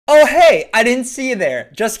Oh, hey, I didn't see you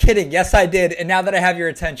there. Just kidding. Yes, I did. And now that I have your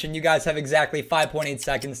attention, you guys have exactly 5.8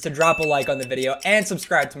 seconds to drop a like on the video and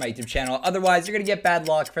subscribe to my YouTube channel. Otherwise, you're going to get bad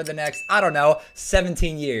luck for the next, I don't know,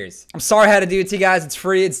 17 years. I'm sorry I had to do it to you guys. It's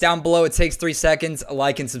free. It's down below. It takes 3 seconds.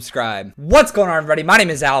 Like and subscribe. What's going on, everybody? My name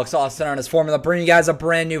is Alex, also known as Formula, bringing you guys a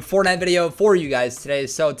brand new Fortnite video for you guys today.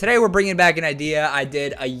 So today we're bringing back an idea I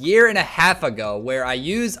did a year and a half ago where I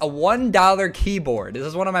used a $1 keyboard. This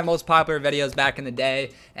is one of my most popular videos back in the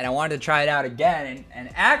day, and I wanted to try it out again. And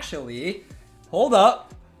actually, hold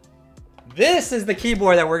up. This is the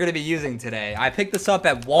keyboard that we're going to be using today. I picked this up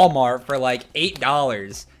at Walmart for like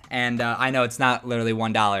 $8. And I know it's not literally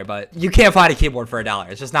 $1, but you can't find a keyboard for $1.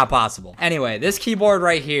 It's just not possible. Anyway, this keyboard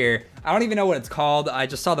right here, I don't even know what it's called. I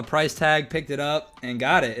just saw the price tag, picked it up, and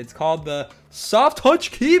got it. It's called the Soft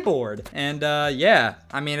Touch Keyboard. And yeah,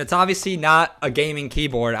 I mean, it's obviously not a gaming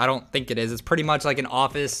keyboard. I don't think it is. It's pretty much like an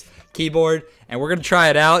office keyboard, and we're gonna try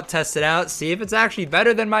it out, test it out, see if it's actually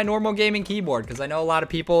better than my normal gaming keyboard, because I know a lot of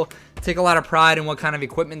people take a lot of pride in what kind of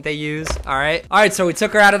equipment they use. All right, so we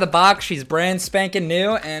took her out of the box. She's brand spanking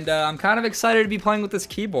new, and I'm kind of excited to be playing with this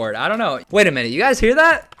keyboard. I don't know. Wait a minute, you guys hear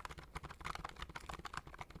that?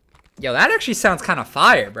 Yo, that actually sounds kind of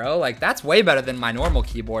fire, bro. Like, that's way better than my normal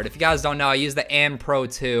keyboard. If you guys don't know, I use the Am Pro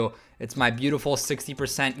 2. It's my beautiful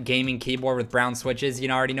 60% gaming keyboard with brown switches. You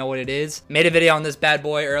already know what it is. Made a video on this bad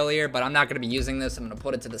boy earlier, but I'm not going to be using this. I'm going to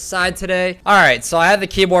put it to the side today. All right, so I have the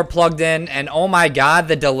keyboard plugged in, and oh my God,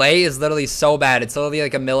 the delay is literally so bad. It's literally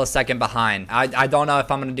like a millisecond behind. I don't know if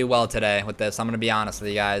I'm going to do well today with this. I'm going to be honest with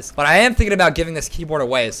you guys. But I am thinking about giving this keyboard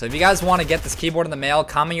away. So if you guys want to get this keyboard in the mail,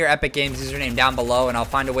 comment your Epic Games username down below, and I'll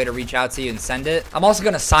find a way to reach out to you and send it. I'm also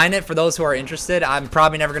going to sign it for those who are interested. I'm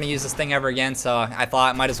probably never going to use this thing ever again, so I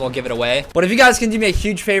thought I might as well give it away. But if you guys can do me a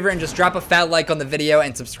huge favor and just drop a fat like on the video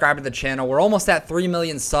and subscribe to the channel, we're almost at 3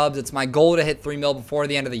 million subs. It's my goal to hit 3 mil before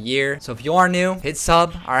the end of the year. So if you are new, hit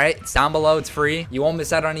sub. All right, it's down below. It's free. You won't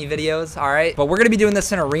miss out on any videos. All right, but we're gonna be doing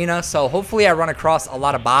this in arena, so hopefully I run across a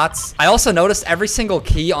lot of bots. I also noticed every single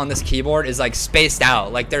key on this keyboard is like spaced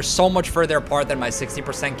out. Like, they're so much further apart than my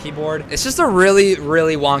 60% keyboard. It's just a really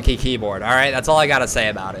wonky keyboard. All right, that's all I gotta say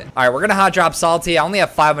about it. All right, we're gonna hot drop Salty. I only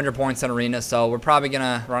have 500 points in arena, so we're probably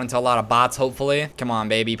gonna run into a lot of bots, hopefully. Come on,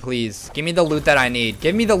 baby, please. Give me the loot that I need.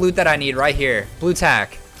 Give me the loot that I need right here. Blue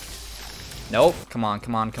tack. Nope. Come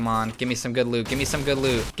on. Give me some good loot. Give me some good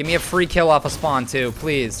loot. Give me a free kill off a spawn, too,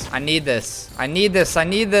 please. I need this. I need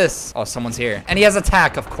this. Oh, someone's here. And he has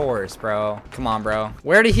attack, of course, bro. Come on, bro.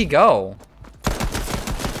 Where did he go?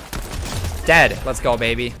 Dead. Let's go,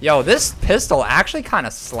 baby. Yo, this pistol actually kind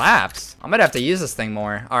of slaps. I'm gonna have to use this thing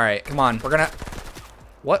more. All right, come on. We're gonna...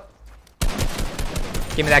 What?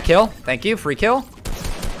 Give me that kill. Thank you. Free kill.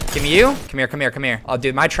 Give me you. Come here. Oh,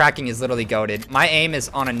 dude, my tracking is literally goated. My aim is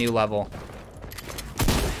on a new level.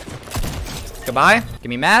 Goodbye. Give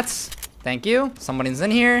me mats. Thank you. Somebody's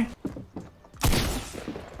in here.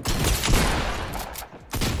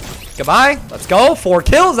 Goodbye. Let's go. 4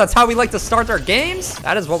 kills. That's how we like to start our games.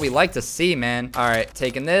 That is what we like to see, man. All right.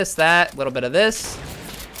 Taking this, that, a little bit of this.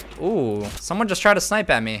 Ooh. Someone just tried to snipe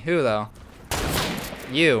at me. Who, though?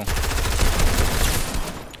 You.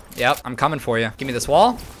 Yep, I'm coming for you. Give me this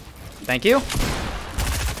wall. Thank you.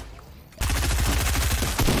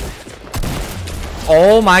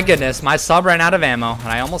 Oh my goodness, my sub ran out of ammo and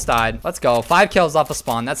I almost died. Let's go. 5 kills off a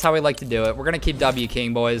spawn. That's how we like to do it. We're gonna keep W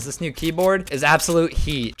King, boys. This new keyboard is absolute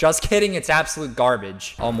heat. Just kidding, it's absolute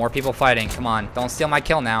garbage. Oh, more people fighting. Come on, don't steal my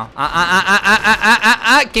kill now.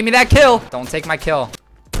 Give me that kill. Don't take my kill.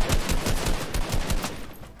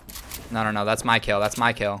 No, that's my kill. That's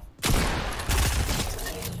my kill.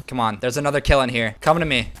 Come on, there's another kill in here. Come to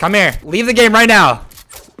me. Come here. Leave the game right now.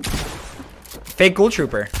 Fake ghoul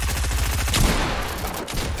trooper.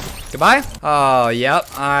 Goodbye. Oh, yep.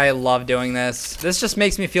 I love doing this. This just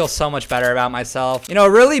makes me feel so much better about myself. You know,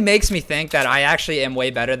 it really makes me think that I actually am way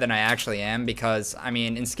better than I actually am, because, I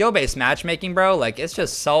mean, in skill-based matchmaking, bro, like, it's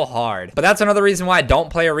just so hard. But that's another reason why I don't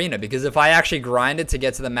play arena, because if I actually grinded to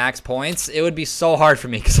get to the max points, it would be so hard for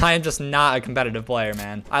me, because I am just not a competitive player,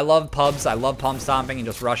 man. I love pubs. I love pump stomping and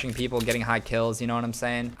just rushing people, getting high kills. You know what I'm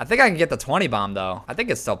saying? I think I can get the 20 bomb, though. I think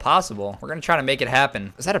it's still possible. We're going to try to make it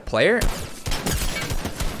happen. Is that a player?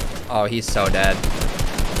 Oh, he's so dead.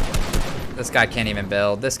 This guy can't even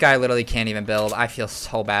build. This guy literally can't even build. I feel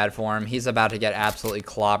so bad for him. He's about to get absolutely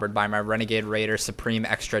clobbered by my Renegade Raider Supreme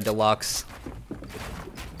Extra Deluxe.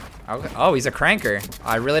 Okay. Oh, he's a cranker.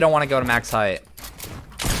 I really don't want to go to max height.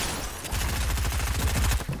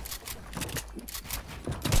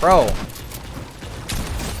 Bro.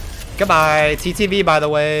 Goodbye. TTV, by the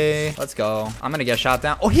way. Let's go. I'm gonna get shot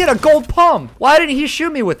down. Oh, he had a gold pump. Why didn't he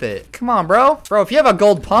shoot me with it? Come on, bro. Bro, if you have a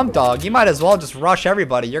gold pump, dog, you might as well just rush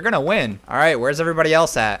everybody. You're gonna win. All right, where's everybody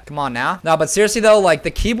else at? Come on now. No, but seriously though, like the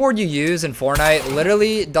keyboard you use in Fortnite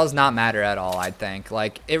literally does not matter at all, I think.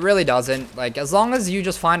 Like it really doesn't. Like as long as you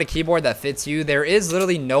just find a keyboard that fits you, there is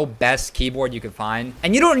literally no best keyboard you could find.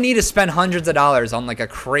 And you don't need to spend hundreds of dollars on like a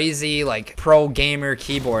crazy like pro gamer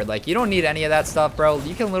keyboard. Like you don't need any of that stuff, bro.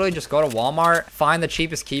 You can literally just go to Walmart, find the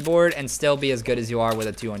cheapest keyboard and still be as good as you are with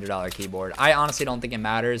a $200 keyboard. I honestly don't think it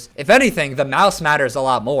matters. If anything, the mouse matters a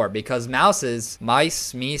lot more because mouses, I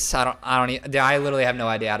literally have no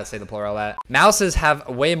idea how to say the plural of that. Mouses have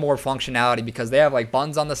way more functionality because they have like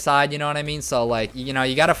buttons on the side, you know what I mean? So like, you know,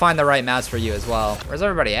 you got to find the right mouse for you as well. Where's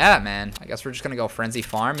everybody at, man? I guess we're just gonna go frenzy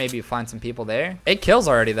farm, maybe find some people there. 8 kills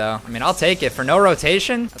already though. I mean, I'll take it for no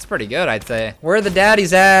rotation. That's pretty good, I'd say. Where are the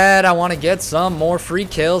daddies at? I want to get some more free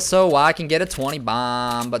kills so I can get a 20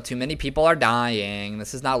 bomb, but too many people are dying.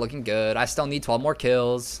 This is not looking good. I still need 12 more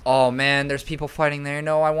kills. Oh man, there's people fighting there.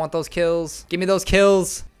 No, I want those kills. Give me those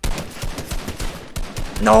kills.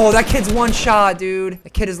 No, that kid's one shot, dude. The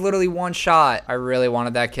kid is literally one shot. I really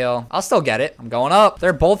wanted that kill. I'll still get it. I'm going up.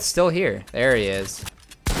 They're both still here. There he is.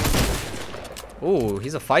 Ooh,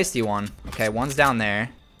 he's a feisty one. Okay, one's down there.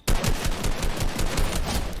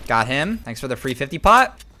 Got him. Thanks for the free 50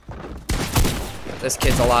 pot. This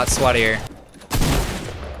kid's a lot sweatier.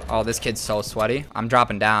 Oh, this kid's so sweaty. I'm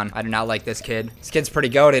dropping down. I do not like this kid. This kid's pretty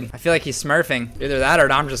goated. I feel like he's smurfing. Either that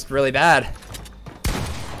or I'm just really bad.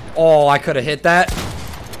 Oh, I could have hit that.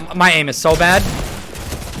 My aim is so bad.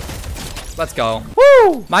 Let's go.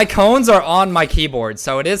 Woo! My cones are on my keyboard,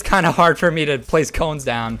 so it is kind of hard for me to place cones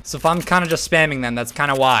down. So if I'm kind of just spamming them, that's kind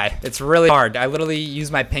of why. It's really hard. I literally use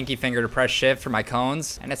my pinky finger to press shift for my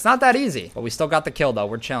cones, and it's not that easy. But we still got the kill, though.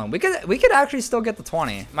 We're chilling. We could actually still get the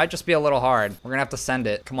 20. Might just be a little hard. We're gonna have to send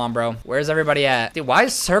it. Come on, bro. Where's everybody at? Dude, why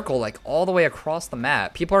is circle, like, all the way across the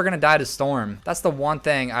map? People are gonna die to storm. That's the one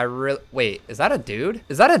thing I really... Wait, is that a dude?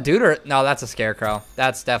 Is that a dude or... No, that's a scarecrow.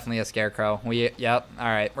 That's definitely a scarecrow. Yep. All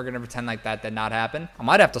right. We're gonna pretend like that did not happen. I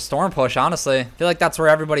might have to storm push, honestly. I feel like that's where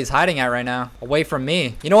everybody's hiding at right now. Away from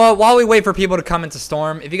me. You know what? While we wait for people to come into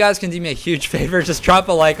storm, if you guys can do me a huge favor, just drop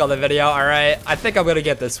a like on the video, all right? I think I'm gonna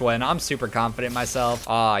get this win. I'm super confident myself.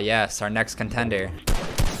 Ah, yes, our next contender.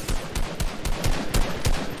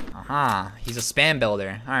 He's a spam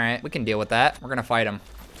builder. All right, we can deal with that. We're gonna fight him.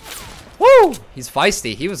 Woo! He's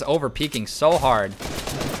feisty. He was over peaking so hard.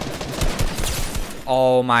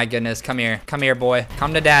 Oh my goodness. Come here. Come here, boy.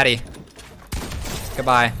 Come to daddy.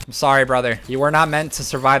 Goodbye. I'm sorry, brother. You were not meant to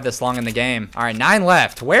survive this long in the game. All right, 9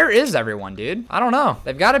 left. Where is everyone, dude? I don't know.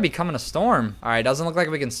 They've got to be coming to storm. All right, doesn't look like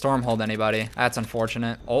we can storm hold anybody. That's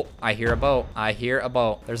unfortunate. Oh, I hear a boat. I hear a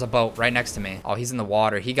boat. There's a boat right next to me. Oh, he's in the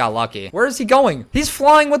water. He got lucky. Where is he going? He's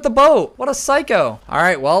flying with the boat. What a psycho. All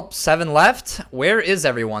right, well, 7 left. Where is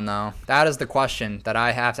everyone, though? That is the question that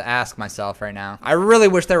I have to ask myself right now. I really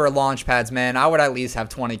wish there were launch pads, man. I would at least have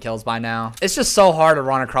 20 kills by now. It's just so hard to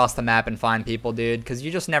run across the map and find people, dude, because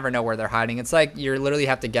you just never know where they're hiding. It's like you literally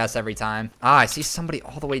have to guess every time. Ah, I see somebody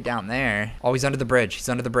all the way down there. Oh, he's under the bridge. He's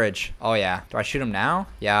under the bridge. Oh, yeah. Do I shoot him now?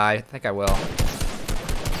 Yeah, I think I will.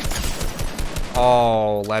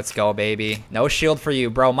 Oh, let's go, baby. No shield for you,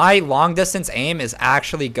 bro. My long distance aim is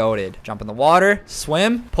actually goated. Jump in the water,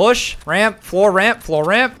 swim, push, ramp, floor ramp, floor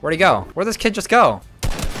ramp. Where'd he go? Where'd this kid just go?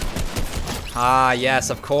 Ah, yes,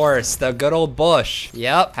 of course. The good old bush.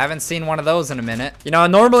 Yep. Haven't seen one of those in a minute. You know,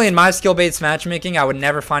 normally in my skill-based matchmaking, I would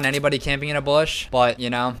never find anybody camping in a bush. But, you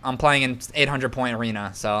know, I'm playing in 800-point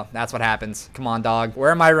arena, so that's what happens. Come on, dog.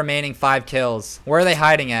 Where are my remaining 5 kills? Where are they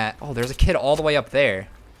hiding at? Oh, there's a kid all the way up there.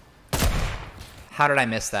 How did I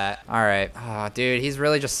miss that? All right. Oh, dude, he's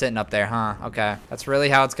really just sitting up there, huh? Okay. That's really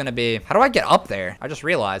how it's going to be. How do I get up there? I just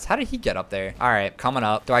realized. How did he get up there? All right. Coming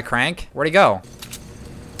up. Do I crank? Where'd he go?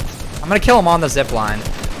 I'm gonna kill him on the zip line.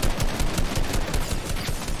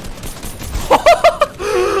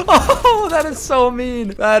 Oh, that is so mean.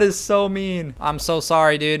 That is so mean. I'm so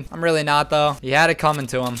sorry, dude. I'm really not, though. He had it coming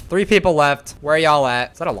to him. 3 people left. Where are y'all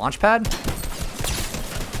at? Is that a launch pad?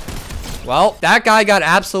 Well, that guy got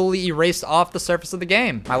absolutely erased off the surface of the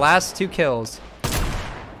game. My last 2 kills.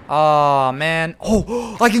 Oh, man.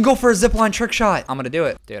 Oh, I can go for a zipline trick shot. I'm going to do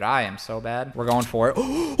it. Dude, I am so bad. We're going for it.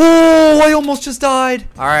 Oh, I almost just died.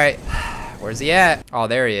 All right. Where's he at? Oh,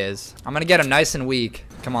 there he is. I'm going to get him nice and weak.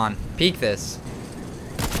 Come on. Peek this.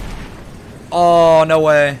 Oh, no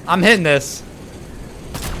way. I'm hitting this.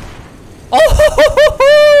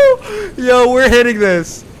 Oh, yo, we're hitting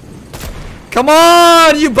this. Come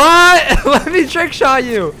on, you bot. Let me trick shot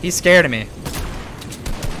you. He's scared of me.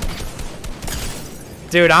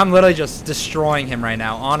 Dude, I'm literally just destroying him right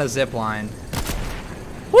now on a zip line.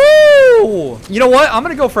 Woo! You know what? I'm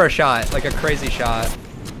gonna go for a shot, like a crazy shot.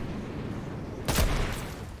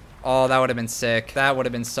 Oh, that would have been sick. That would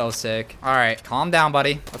have been so sick. All right, calm down,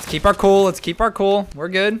 buddy. Let's keep our cool. Let's keep our cool. We're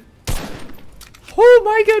good. Oh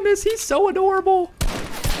my goodness, he's so adorable.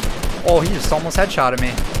 Oh, he just almost headshotted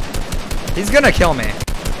me. He's gonna kill me.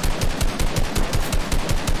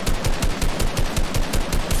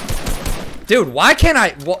 Dude, why can't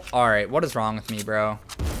I? Well, all right, what is wrong with me, bro?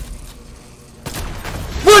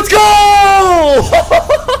 Let's go!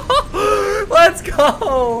 Let's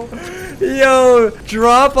go! Yo,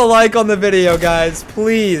 drop a like on the video, guys.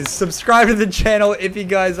 Please subscribe to the channel if you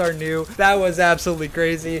guys are new. That was absolutely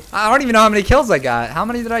crazy. I don't even know how many kills I got. How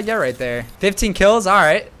many did I get right there? 15 kills. All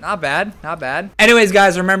right. Not bad. Not bad. Anyways,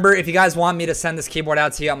 guys, remember, if you guys want me to send this keyboard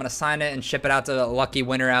out to you, I'm going to sign it and ship it out to a lucky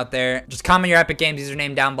winner out there. Just comment your Epic Games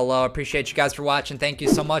username down below. I appreciate you guys for watching. Thank you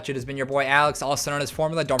so much. It has been your boy, Alex, also known as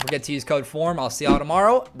Formula. Don't forget to use code FORM. I'll see y'all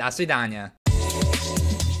tomorrow. До свидания.